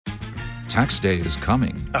Tax day is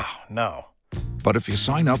coming. Oh, no. But if you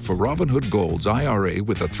sign up for Robinhood Gold's IRA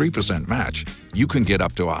with a 3% match, you can get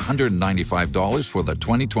up to $195 for the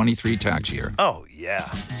 2023 tax year. Oh, yeah.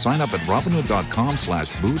 Sign up at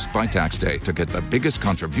Robinhood.com/boost by tax day to get the biggest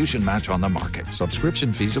contribution match on the market.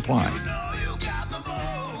 Subscription fees apply.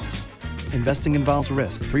 Investing involves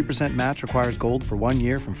risk. 3% match requires gold for 1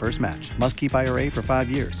 year from first match. Must keep IRA for 5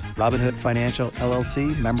 years. Robinhood Financial,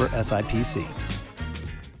 LLC, member SIPC.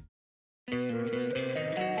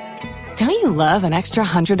 Don't you love an extra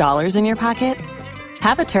 $100 in your pocket?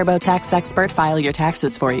 Have a TurboTax expert file your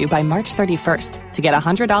taxes for you by March 31st to get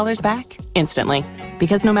 $100 back instantly.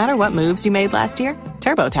 Because no matter what moves you made last year,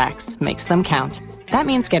 TurboTax makes them count. That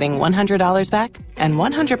means getting $100 back and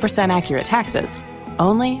 100% accurate taxes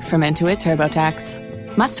only from Intuit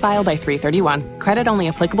TurboTax. Must file by 3/31. Credit only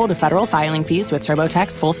applicable to federal filing fees with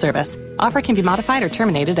TurboTax full service. Offer can be modified or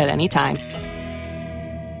terminated at any time.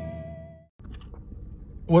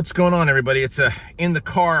 What's going on, everybody? It's a in the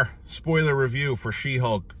car spoiler review for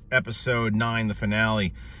She-Hulk episode 9, the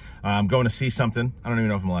finale. I'm going to see something. I don't even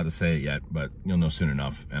know if I'm allowed to say it yet, but you'll know soon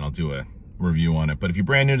enough, and I'll do a review on it. But if you're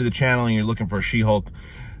brand new to the channel and you're looking for She-Hulk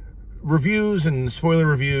reviews and spoiler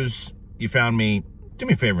reviews, you found me. Do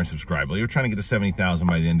me a favor and subscribe. We're trying to get to 70,000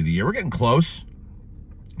 by the end of the year. We're getting close.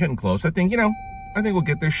 Getting close. I think we'll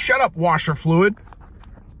get there. Shut up, washer fluid.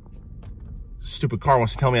 Stupid car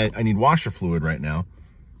wants to tell me I need washer fluid right now.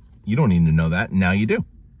 You don't need to know that. Now you do. All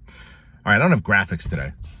right, I don't have graphics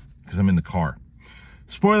today because I'm in the car.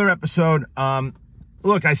 Spoiler episode.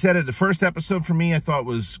 Look, I said it. The first episode for me, I thought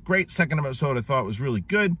was great. Second episode, I thought was really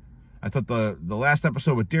good. I thought the last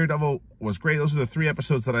episode with Daredevil was great. Those are the 3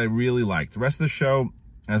 episodes that I really liked. The rest of the show,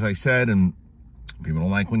 as I said, and people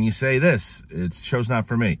don't like when you say this, show's not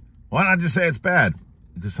for me. Why not just say it's bad?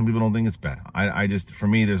 Because some people don't think it's bad. For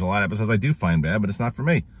me, there's a lot of episodes I do find bad, but it's not for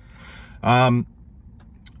me.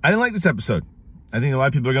 I didn't like this episode. I think a lot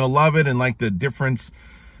of people are going to love it and like the different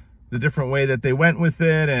way that they went with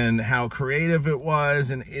it and how creative it was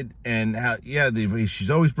and how, she's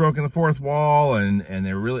always broken the fourth wall and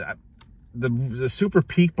they're really, the super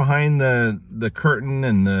peek behind the curtain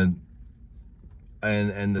and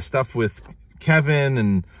the stuff with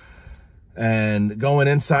Kevin and going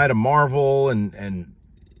inside of Marvel and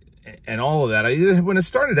all of that. When it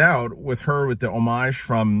started out with her with the homage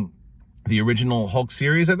from the original Hulk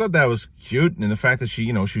series, I thought that was cute. And the fact that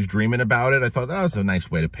she was dreaming about it, I thought that was a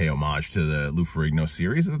nice way to pay homage to the Lou Ferrigno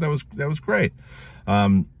series. I thought that was great.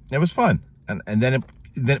 It was fun. And then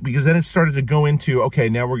it started to go into, okay,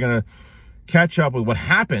 now we're going to catch up with what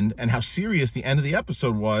happened and how serious the end of the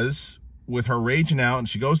episode was with her raging out, and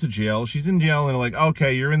she goes to jail. She's in jail and they're like,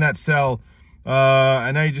 okay, you're in that cell.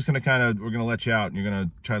 And now you're just going to we're going to let you out and you're going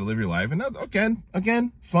to try to live your life. And that's again,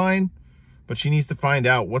 fine. But she needs to find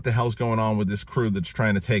out what the hell's going on with this crew that's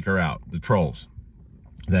trying to take her out, the trolls.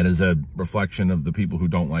 That is a reflection of the people who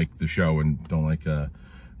don't like the show and don't like, the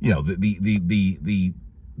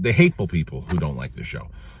hateful people who don't like the show.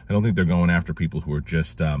 I don't think they're going after people who are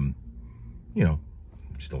just, just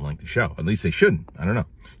don't like the show. At least they shouldn't. I don't know.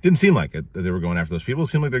 Didn't seem like it that they were going after those people. It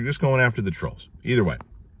seemed like they're just going after the trolls. Either way,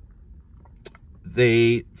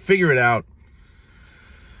 they figure it out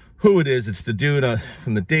who it is. It's the dude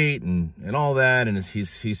from the date and all that. And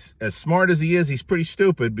he's as smart as he is, he's pretty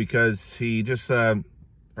stupid because he just, her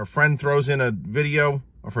friend throws in a video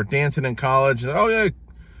of her dancing in college. Oh yeah, you're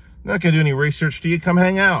not going to do any research. Do you come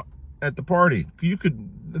hang out at the party?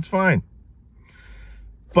 That's fine.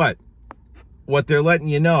 But what they're letting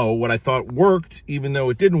you know, what I thought worked, even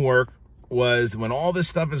though it didn't work, was when all this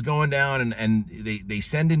stuff is going down and they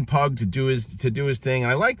send in Pug to do his thing.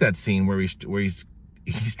 And I like that scene where he's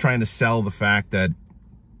trying to sell the fact that,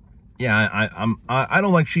 I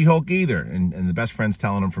don't like She-Hulk either. And the best friend's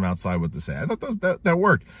telling him from outside what to say. I thought that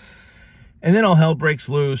worked. And then all hell breaks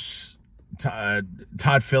loose.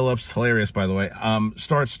 Todd Phillips, hilarious, by the way,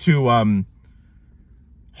 starts to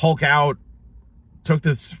Hulk out, took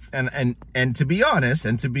this, and to be honest,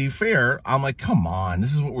 and to be fair, I'm like, come on,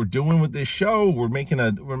 this is what we're doing with this show. We're making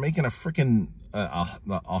a freaking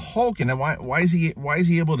a Hulk, and then why is he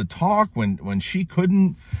able to talk when she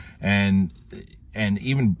couldn't, and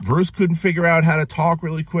even Bruce couldn't figure out how to talk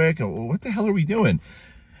really quick. What the hell are we doing?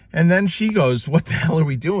 And then she goes, what the hell are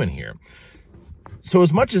we doing here? So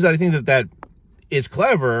as much as I think that is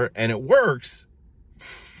clever and it works,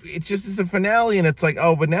 it just is the finale, and it's like,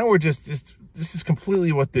 oh, but now we're just this is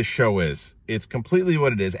completely what this show is. It's completely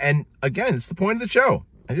what it is. And again, it's the point of the show.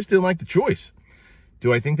 I just didn't like the choice.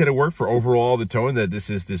 Do I think that it worked for overall the tone, that this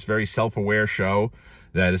is this very self-aware show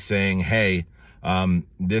that is saying, hey,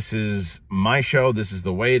 This is my show. This is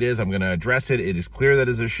the way it is. I'm going to address it. It is clear that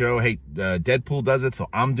it's a show. Hey, Deadpool does it, so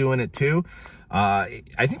I'm doing it too. I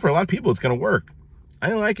think for a lot of people, it's going to work. I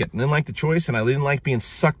didn't like it. I didn't like the choice, and I didn't like being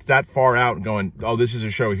sucked that far out and going, oh, this is a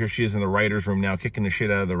show. Here she is in the writer's room now, kicking the shit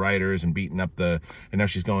out of the writers and beating up and now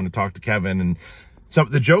she's going to talk to Kevin. And some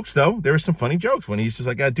the jokes, though, there were some funny jokes when he's just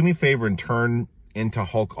like, do me a favor and turn into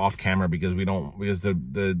Hulk off camera because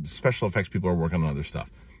the special effects people are working on other stuff.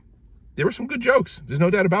 There were some good jokes. There's no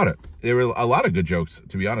doubt about it. There were a lot of good jokes,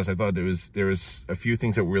 to be honest. I thought there was a few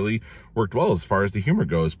things that really worked well as far as the humor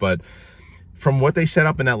goes. But from what they set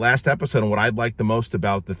up in that last episode, and what I liked the most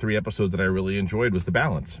about the 3 episodes that I really enjoyed was the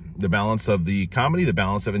balance of the comedy,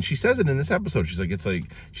 and she says it in this episode. She's like,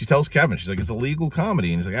 she tells Kevin, she's like, it's a legal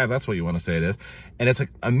comedy. And he's like, that's what you want to say it is. And it's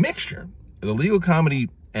like a mixture. The legal comedy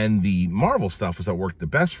and the Marvel stuff was that worked the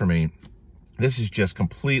best for me. This is just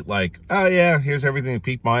complete, like, oh yeah, here's everything that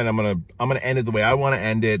piqued mine. I'm gonna end it the way I want to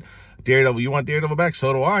end it. Daredevil, you want Daredevil back?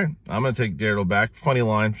 So do I. I'm gonna take Daredevil back. Funny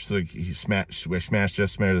line. Just like he smashed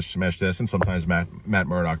this, and sometimes Matt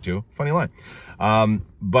Murdock too. Funny line.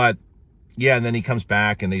 But yeah, and then he comes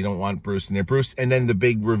back, and they don't want Bruce in there. And then the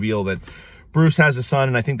big reveal that Bruce has a son,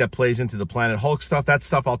 and I think that plays into the Planet Hulk stuff. That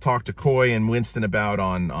stuff I'll talk to Coy and Winston about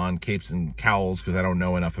on Capes and Cowls because I don't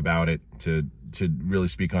know enough about it to really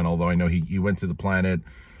speak on. Although I know he went to the planet.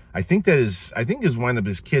 I think his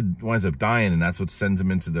kid winds up dying, and that's what sends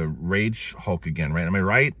him into the Rage Hulk again, right? Am I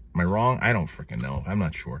right? Am I wrong? I don't freaking know. I'm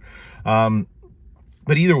not sure.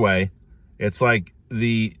 But either way, it's like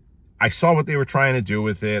I saw what they were trying to do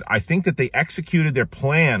with it. I think that they executed their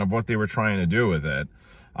plan of what they were trying to do with it.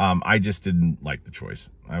 I just didn't like the choice.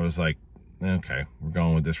 I was like, okay, we're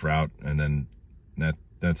going with this route, and then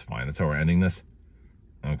that's fine. That's how we're ending this.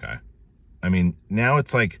 Okay. I mean, now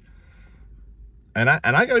it's like, and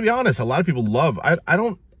I gotta be honest, a lot of people I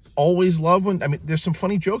don't always love there's some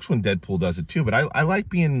funny jokes when Deadpool does it too, but I like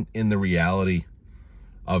being in the reality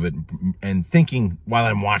of it and thinking while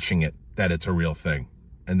I'm watching it that it's a real thing.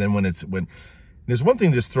 And then when there's one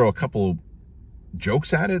thing to just throw a couple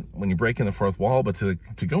jokes at it when you're breaking the fourth wall, but to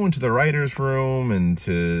go into the writer's room and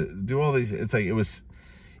to do all these, it's like, it was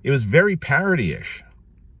very parody-ish.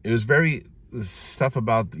 It was very stuff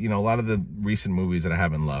about, a lot of the recent movies that I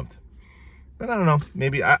haven't loved. But I don't know,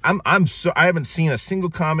 maybe I haven't seen a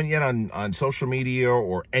single comment yet on social media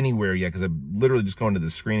or anywhere yet, because I'm literally just going to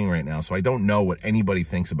the screening right now, so I don't know what anybody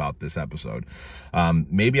thinks about this episode.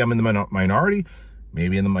 Maybe I'm in the minority,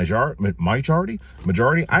 maybe in the majority.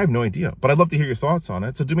 I have no idea, but I'd love to hear your thoughts on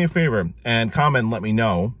it. So do me a favor and comment and let me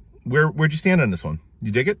know where'd you stand on this one.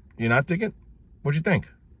 You dig it? You not dig it? What'd you think?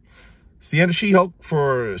 It's the end of She-Hulk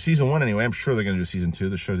for season 1 anyway. I'm sure they're going to do season 2.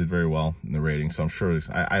 The show did very well in the ratings, so I'm sure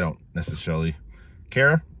I don't necessarily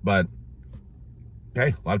care, but hey,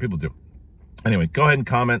 a lot of people do. Anyway, go ahead and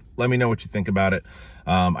comment. Let me know what you think about it.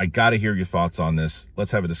 I got to hear your thoughts on this.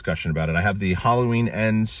 Let's have a discussion about it. I have the Halloween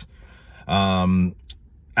Ends out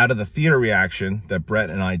of the theater reaction that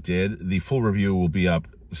Brett and I did. The full review will be up.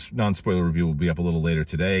 Non-spoiler review will be up a little later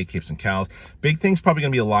today. Capes and Cows. Big thing's probably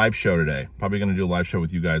going to be a live show today. Probably going to do a live show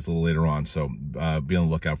with you guys a little later on. So be on the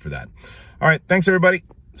lookout for that. All right. Thanks, everybody.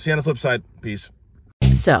 See you on the flip side. Peace.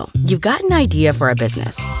 So, you've got an idea for a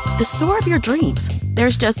business. The store of your dreams.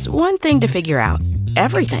 There's just one thing to figure out.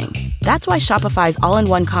 Everything. That's why Shopify's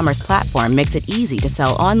all-in-one commerce platform makes it easy to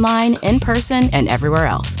sell online, in person, and everywhere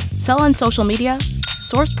else. Sell on social media.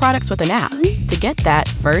 Source products with an app to get that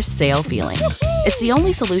first sale feeling. It's the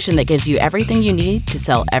only solution that gives you everything you need to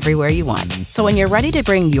sell everywhere you want. So when you're ready to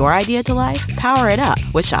bring your idea to life, power it up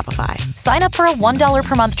with Shopify. Sign up for a $1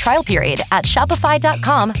 per month trial period at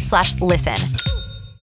shopify.com/listen.